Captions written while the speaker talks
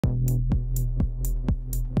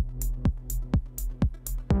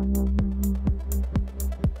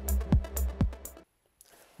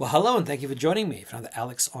Well, hello and thank you for joining me for another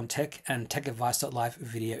Alex on Tech and TechAdvice.live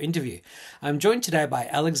video interview. I'm joined today by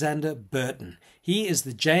Alexander Burton. He is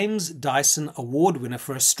the James Dyson Award winner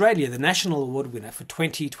for Australia, the national award winner for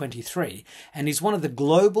 2023, and he's one of the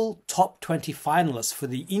global top 20 finalists for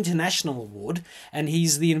the international award, and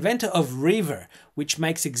he's the inventor of REVR, which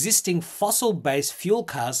makes existing fossil-based fuel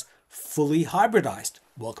cars fully hybridized.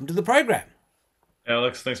 Welcome to the program.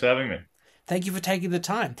 Alex, thanks for having me. Thank you for taking the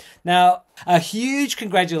time. Now, a huge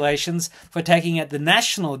congratulations for taking at the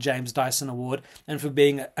National James Dyson Award and for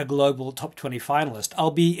being a global top 20 finalist.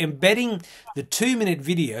 I'll be embedding the 2-minute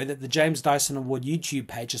video that the James Dyson Award YouTube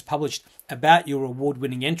page has published about your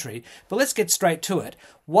award-winning entry. But let's get straight to it.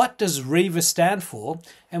 What does REVR stand for?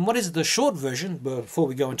 And what is the short version, before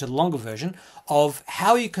we go into the longer version, of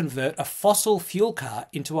how you convert a fossil fuel car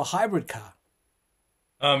into a hybrid car?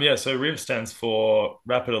 So REV stands for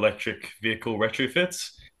Rapid Electric Vehicle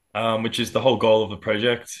Retrofits, which is the whole goal of the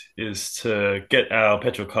project, is to get our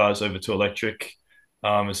petrol cars over to electric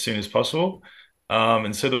as soon as possible.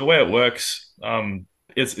 And so the way it works,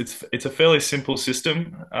 it's a fairly simple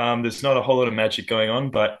system. There's not a whole lot of magic going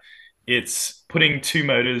on, but it's putting two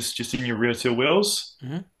motors just in your rear two wheels,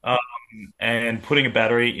 um, and putting a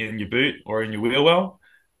battery in your boot or in your wheel well.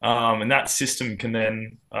 And that system can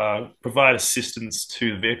then provide assistance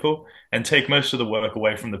to the vehicle and take most of the work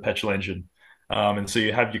away from the petrol engine. And so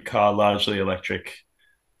you have your car largely electric.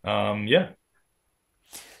 Yeah.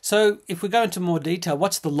 So if we go into more detail,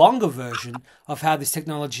 what's the longer version of how this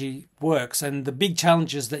technology works and the big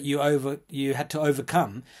challenges that you had to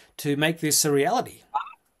overcome to make this a reality?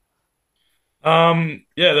 Yeah,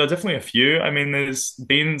 there are definitely a few. I mean, there's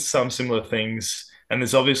been some similar things, and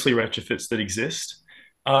there's obviously retrofits that exist.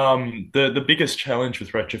 The biggest challenge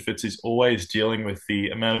with retrofits is always dealing with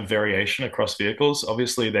the amount of variation across vehicles.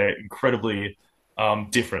 Obviously, they're incredibly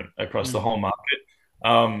different across the Mm. whole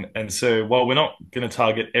market. And so while we're not going to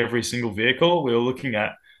target every single vehicle, we were looking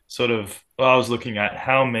at I was looking at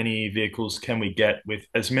how many vehicles can we get with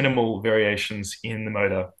as minimal variations in the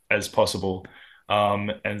motor as possible.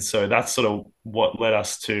 And so that's sort of what led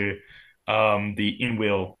us to the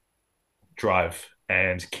in-wheel drive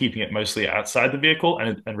and keeping it mostly outside the vehicle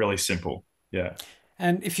and really simple. Yeah.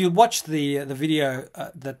 And if you watch the video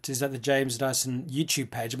that is at the James Dyson YouTube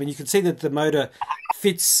page, I mean, you can see that the motor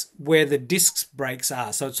fits where the disc brakes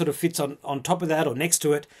are. So it sort of fits on top of that or next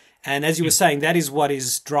to it. And as you were saying, that is what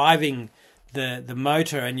is driving the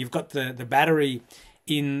motor. And you've got the battery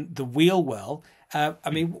in the wheel well. I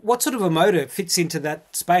mean, what sort of a motor fits into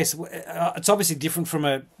that space? It's obviously different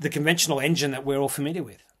from the conventional engine that we're all familiar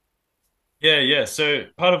with. Yeah. So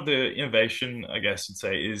part of the innovation, I guess you'd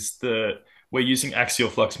say, is we're using axial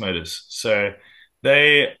flux motors. So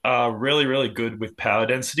they are really, really good with power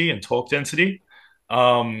density and torque density.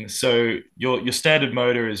 So your standard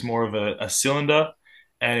motor is more of a cylinder,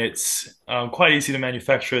 and it's quite easy to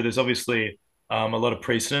manufacture. There's obviously a lot of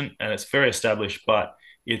precedent, and it's very established, but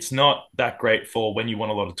it's not that great for when you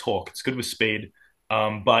want a lot of torque. It's good with speed,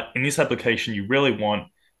 but in this application, you really want,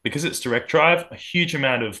 because it's direct drive, a huge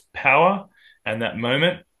amount of power and that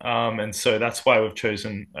moment. And so that's why we've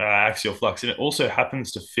chosen axial flux. And it also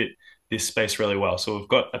happens to fit this space really well. So we've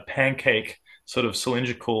got a pancake sort of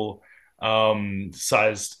cylindrical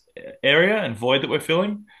sized area and void that we're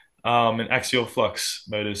filling. And axial flux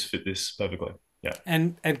motors fit this perfectly. Yeah.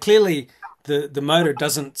 And clearly the motor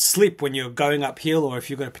doesn't slip when you're going uphill or if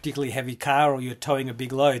you've got a particularly heavy car or you're towing a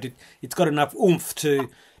big load. It's got enough oomph to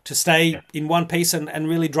stay in one piece and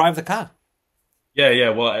really drive the car. Yeah.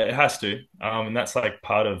 Well, it has to. And that's like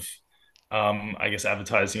part of, I guess,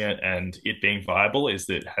 advertising it and it being viable is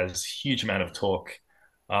that it has huge amount of torque.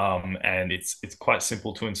 And it's quite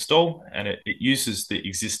simple to install, and it uses the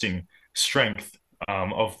existing strength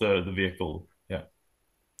of the vehicle. Yeah.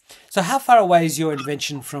 So how far away is your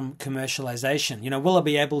invention from commercialization? Will I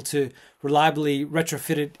be able to reliably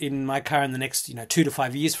retrofit it in my car in the next, 2 to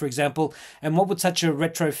 5 years, for example? And what would such a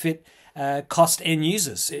retrofit cost end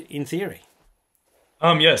users in theory?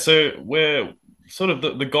 So we're sort of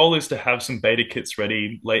the goal is to have some beta kits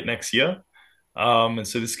ready late next year. And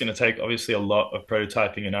so this is going to take obviously a lot of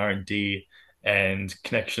prototyping and R&D and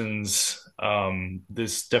connections.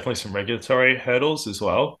 There's definitely some regulatory hurdles as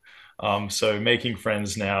well. So making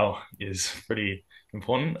friends now is pretty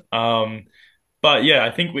important. But yeah, I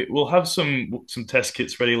think we'll have some test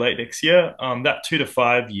kits ready late next year. That 2 to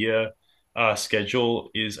 5 year schedule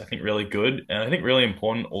is, I think, really good, and I think really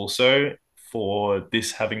important also for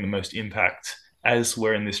this having the most impact as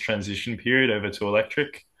we're in this transition period over to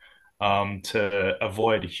electric, to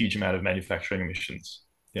avoid a huge amount of manufacturing emissions.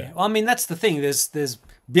 Yeah. Yeah, well, I mean that's the thing. There's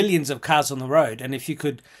billions of cars on the road, and if you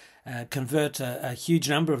could convert a huge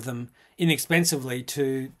number of them inexpensively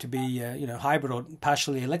to be hybrid or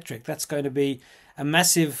partially electric. That's going to be a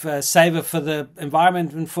massive saver for the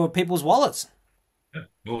environment and for people's wallets.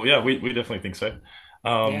 Well, yeah, we definitely think so.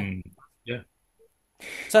 Yeah. Yeah.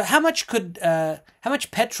 So how much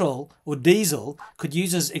petrol or diesel could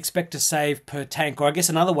users expect to save per tank? Or I guess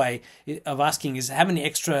another way of asking is how many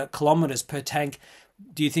extra kilometers per tank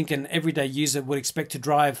do you think an everyday user would expect to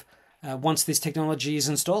drive once this technology is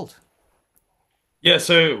installed? Yeah,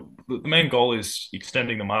 so the main goal is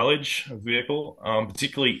extending the mileage of the vehicle,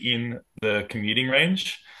 particularly in the commuting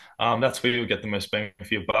range. That's where you'll get the most bang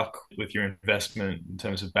for your buck with your investment in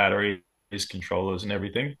terms of batteries, controllers, and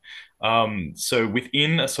everything. So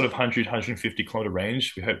within a sort of 100, 150 kilometer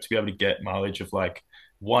range, we hope to be able to get mileage of like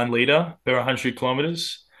 1 liter per 100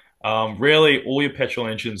 kilometers. Really, all your petrol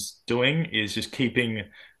engine's doing is just keeping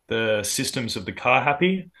the systems of the car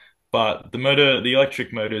happy, but the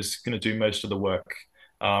electric motor is going to do most of the work,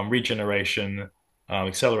 regeneration,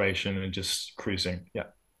 acceleration, and just cruising. Yeah.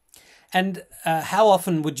 And how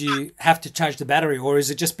often would you have to charge the battery, or is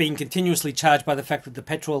it just being continuously charged by the fact that the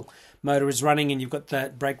petrol motor is running and you've got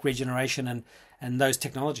that brake regeneration and those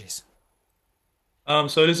technologies?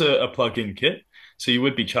 So it is a plug-in kit. So you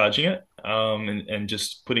would be charging it, and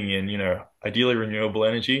just putting in, ideally renewable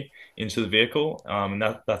energy into the vehicle. And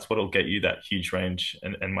that's what'll get you that huge range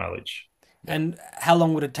and mileage. Yeah. And how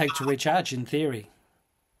long would it take to recharge in theory?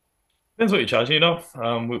 Depends what you're charging it off.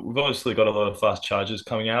 We've obviously got a lot of fast chargers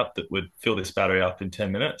coming out that would fill this battery up in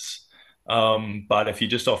 10 minutes. But if you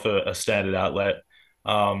just offer a standard outlet,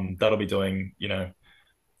 that'll be doing,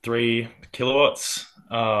 3 kilowatts.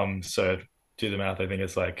 So do the math, I think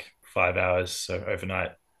it's like 5 hours. So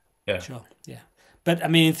overnight. Yeah. Sure, yeah. But I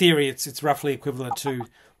mean, in theory, it's roughly equivalent to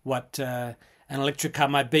what an electric car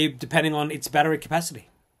might be, depending on its battery capacity.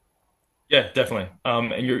 Yeah, definitely.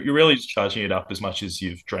 And you're really just charging it up as much as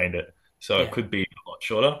you've drained it. So it Yeah. could be a lot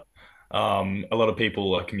shorter. A lot of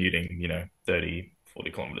people are commuting, 30,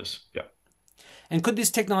 40 kilometers. Yeah. And could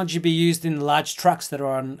this technology be used in large trucks that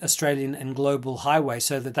are on Australian and global highways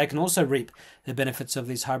so that they can also reap the benefits of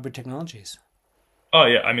these hybrid technologies? Oh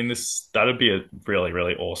yeah, I mean that'd be a really,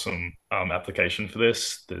 really awesome application for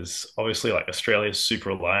this. There's obviously like Australia's super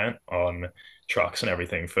reliant on trucks and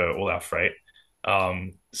everything for all our freight.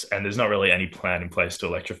 And there's not really any plan in place to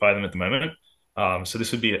electrify them at the moment. So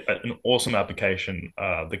this would be an awesome application.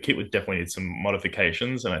 The kit would definitely need some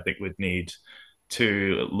modifications, and I think we'd need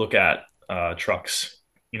to look at trucks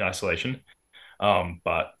in isolation.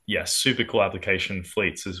 But yeah, super cool application,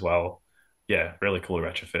 fleets as well. Yeah, really cool to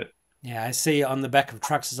retrofit. Yeah, I see on the back of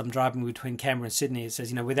trucks as I'm driving between Canberra and Sydney, it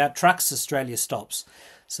says, without trucks, Australia stops.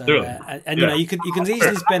 So, Really? and Yeah. you can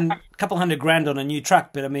easily spend a couple hundred grand on a new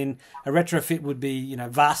truck, but I mean, a retrofit would be,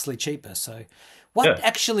 vastly cheaper. So, what Yeah.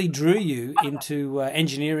 actually drew you into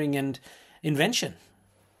engineering and invention?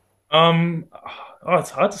 Um, oh, it's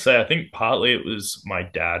hard to say. I think partly it was my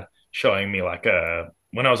dad showing me like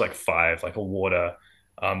when I was like 5, like a water.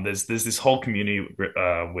 There's this whole community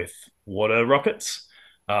with water rockets,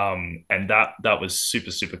 and that was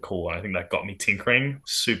super super cool. And I think that got me tinkering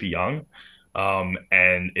super young.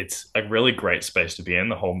 And it's a really great space to be in,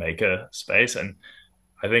 the whole maker space. And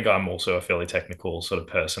I think I'm also a fairly technical sort of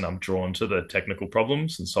person. I'm drawn to the technical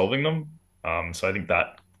problems and solving them. So I think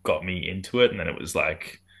that got me into it, and then it was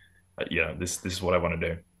like this is what I want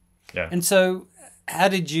to do. Yeah. And so, how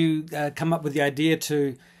did you come up with the idea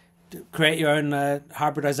to create your own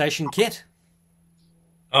hybridization kit?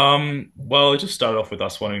 Well, it just started off with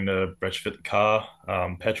us wanting to retrofit the car.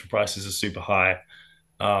 Petrol prices are super high.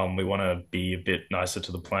 We want to be a bit nicer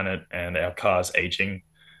to the planet, and our car's aging.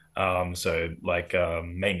 So like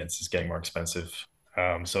maintenance is getting more expensive.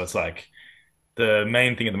 So it's like the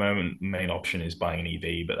main thing at the moment, main option is buying an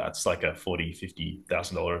EV, but that's like a 40,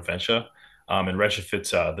 $50,000 adventure. And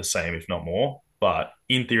retrofits are the same, if not more. But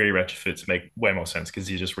in theory, retrofits make way more sense because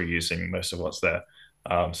you're just reusing most of what's there.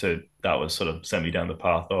 So that was sort of sent me down the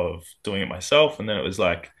path of doing it myself. And then it was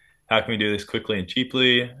like, how can we do this quickly and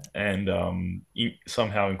cheaply and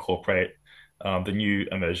somehow incorporate the new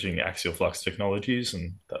emerging axial flux technologies?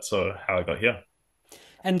 And that's sort of how I got here.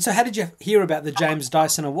 And so, how did you hear about the James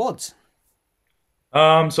Dyson Awards?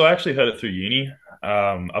 So I actually heard it through uni.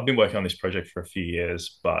 I've been working on this project for a few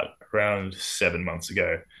years, but around 7 months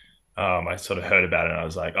ago, I sort of heard about it and I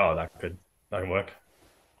was like, oh, that can work.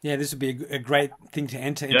 Yeah, this would be a great thing to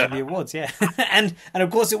enter into the Yeah, awards. Yeah, and of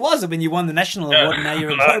course it was. I mean, you won the national yeah, award, and now you're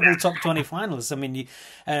a global top 20 finalist. I mean, yeah,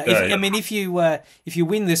 yeah. if you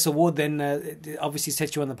win this award, then it obviously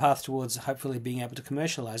sets you on the path towards hopefully being able to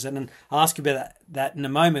commercialize it. And I'll ask you about that in a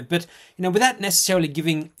moment. But without necessarily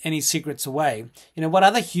giving any secrets away, what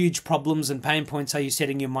other huge problems and pain points are you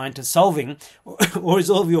setting your mind to solving, or is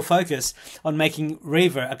all of your focus on making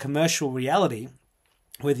REVR a commercial reality?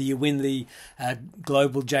 Whether you win the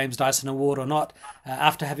global James Dyson Award or not,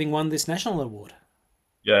 after having won this national award.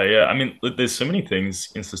 Yeah, yeah. I mean, look, there's so many things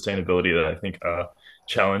in sustainability that I think are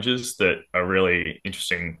challenges that are really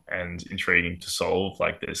interesting and intriguing to solve.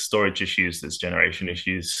 Like there's storage issues, there's generation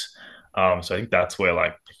issues. So I think that's where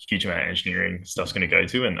like a huge amount of engineering stuff's going to go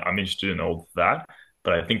to, and I'm interested in all of that.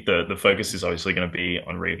 But I think the focus is obviously going to be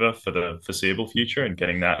on Reva for the foreseeable future and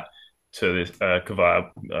getting that to this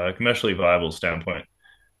commercially viable standpoint.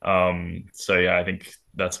 So yeah, I think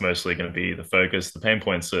that's mostly going to be the focus. The pain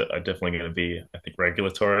points are definitely going to be, I think,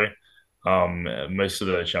 regulatory. Most of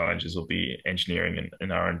the challenges will be engineering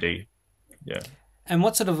and R&D. Yeah. And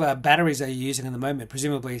what sort of batteries are you using at the moment?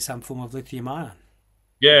 Presumably some form of lithium ion.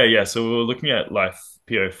 Yeah, yeah. So we're looking at Life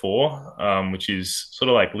PO4, which is sort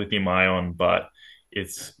of like lithium ion, but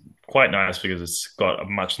it's quite nice because it's got a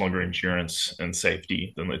much longer endurance and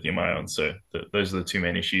safety than lithium ion. So those are the two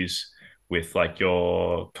main issues with like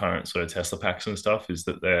your current sort of Tesla packs and stuff is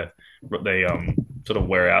that they sort of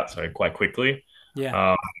wear out so quite quickly,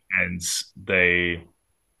 Yeah. um, and they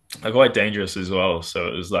are quite dangerous as well. So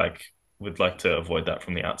it was like we'd like to avoid that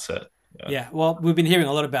from the outset. Yeah. Yeah, well, we've been hearing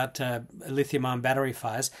a lot about lithium-ion battery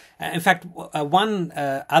fires. In fact, one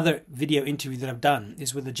other video interview that I've done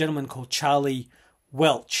is with a gentleman called Charlie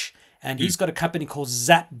Welch, and Mm. he's got a company called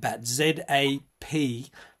ZapBat,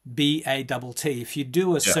 ZAPBATT. If you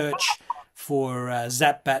do a Yeah. search for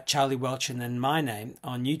ZapBat, Charlie Welch, and then my name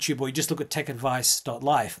on YouTube, or you just look at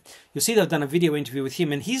techadvice.life, you'll see that I've done a video interview with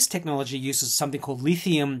him, and his technology uses something called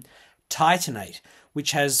lithium titanate,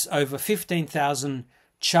 which has over 15,000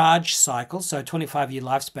 charge cycle, so 25-year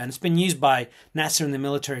lifespan. It's been used by NASA and the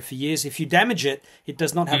military for years. If you damage it, it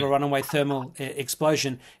does not have a runaway thermal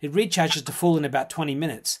explosion. It recharges to full in about 20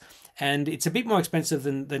 minutes. And it's a bit more expensive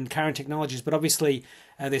than current technologies, but obviously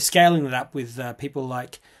they're scaling it up with people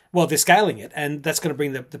like, well, they're scaling it, and that's going to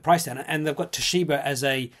bring the price down. And they've got Toshiba as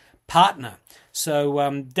a partner.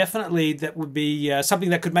 So definitely that would be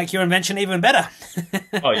something that could make your invention even better.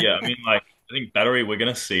 Oh yeah, I mean, like I think battery, we're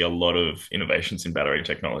going to see a lot of innovations in battery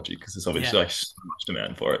technology because there's obviously Yeah. like so much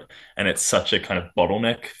demand for it, and it's such a kind of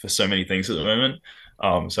bottleneck for so many things at the moment.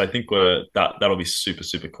 So I think that'll be super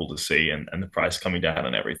super cool to see, and the price coming down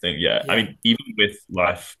and everything. Yeah, I Yeah. mean, even with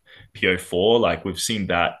Life PO4, like we've seen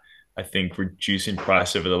that I think reduce in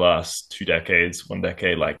price over the last 2 decades, 1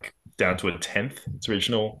 decade, like down to a tenth its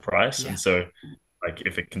original price, Yeah. and so like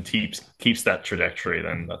if it can keeps that trajectory,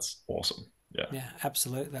 then that's awesome. Yeah. Yeah,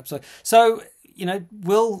 absolutely, absolutely. So,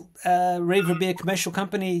 will Reaver be a commercial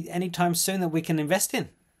company anytime soon that we can invest in?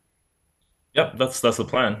 Yep, that's the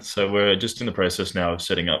plan. So we're just in the process now of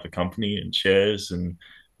setting up a company and shares and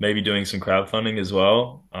maybe doing some crowdfunding as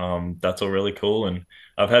well. That's all really cool. And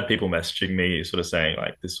I've had people messaging me sort of saying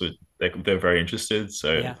like they're very interested.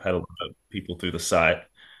 So Yeah. I've had a lot of people through the site.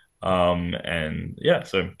 And yeah,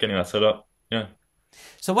 so getting that set up. Yeah.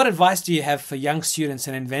 So, what advice do you have for young students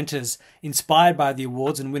and inventors inspired by the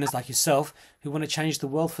awards and winners like yourself who want to change the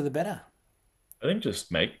world for the better? I think just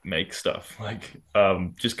make stuff. Like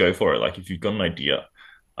just go for it. Like if you've got an idea,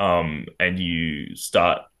 and you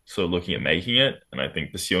start sort of looking at making it, and I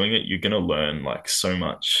think pursuing it, you're gonna learn like so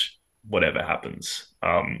much whatever happens.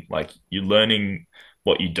 Like you're learning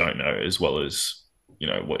what you don't know as well as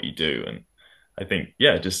what you do. And I think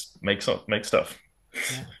yeah, just make stuff.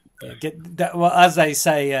 Yeah. Yeah. Get that. Well, as they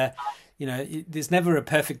say, there's never a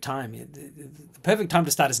perfect time. The perfect time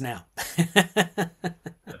to start is now. Yeah,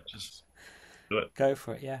 just do it. Go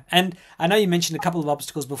for it, yeah. And I know you mentioned a couple of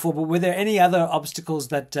obstacles before, but were there any other obstacles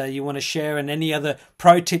that you want to share and any other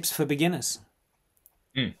pro tips for beginners?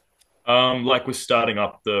 Mm. Like we're starting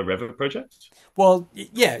up the Revit project. Well,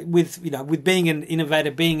 yeah, with being an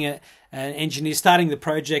innovator, being an engineer, starting the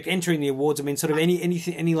project, entering the awards. I mean, sort of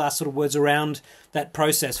any last sort of words around that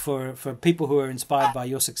process for people who are inspired by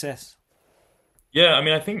your success. Yeah, I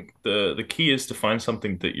mean, I think the key is to find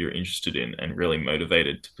something that you're interested in and really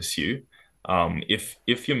motivated to pursue.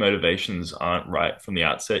 If your motivations aren't right from the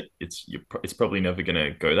outset, it's probably never going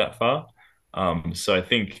to go that far. So I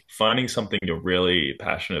think finding something you're really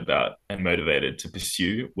passionate about and motivated to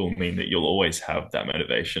pursue will mean that you'll always have that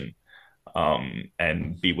motivation,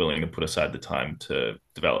 and be willing to put aside the time to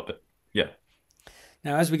develop it. Yeah.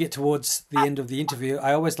 Now, as we get towards the end of the interview,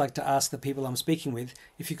 I always like to ask the people I'm speaking with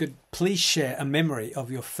if you could please share a memory of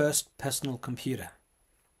your first personal computer.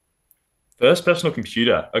 First personal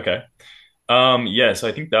computer. Okay. Yeah, so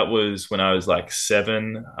I think that was when I was like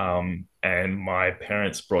 7, and my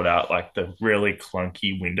parents brought out like the really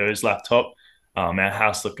clunky Windows laptop. Our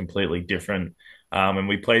house looked completely different, and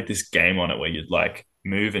we played this game on it where you'd like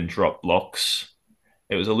move and drop blocks.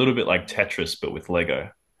 It was a little bit like Tetris, but with Lego.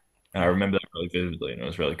 And I Right. remember that really vividly, and it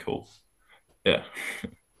was really cool. Yeah.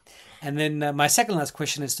 And then my second last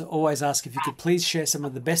question is to always ask if you could please share some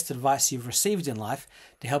of the best advice you've received in life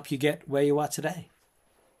to help you get where you are today.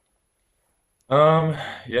 Um,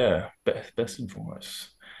 yeah, best advice.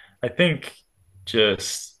 I think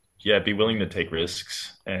just yeah, be willing to take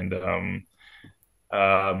risks and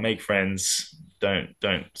make friends. Don't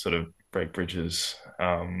sort of break bridges.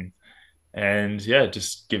 And yeah,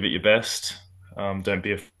 just give it your best. Don't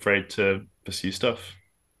be afraid to pursue stuff.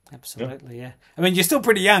 Yeah. Absolutely, yeah. I mean, you're still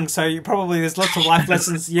pretty young, so you probably there's lots of life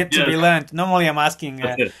lessons yet to Yeah, be learned. Normally, I'm asking,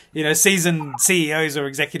 that's it. seasoned CEOs or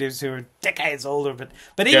executives who are decades older, but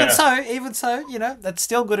Yeah. even so, that's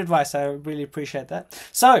still good advice. I really appreciate that.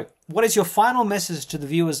 So, what is your final message to the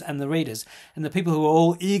viewers and the readers and the people who are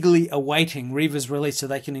all eagerly awaiting REVR's release so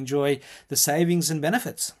they can enjoy the savings and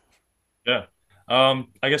benefits? Yeah.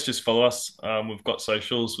 I guess just follow us. We've got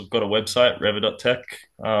socials, we've got a website, rever.tech.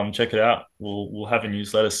 Check it out. We'll have a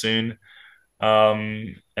newsletter soon.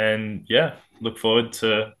 And yeah, look forward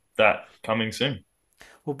to that coming soon.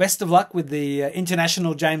 Well, best of luck with the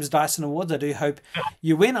International James Dyson Awards. I do hope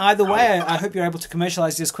you win. Either way, I hope you're able to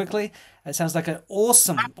commercialize this quickly. It sounds like an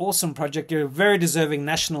awesome, awesome project. You're a very deserving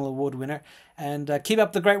national award winner. And keep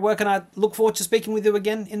up the great work. And I look forward to speaking with you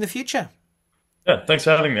again in the future. Yeah, thanks for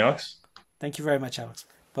having me, Alex. Thank you very much, Alex.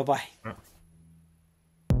 Bye bye.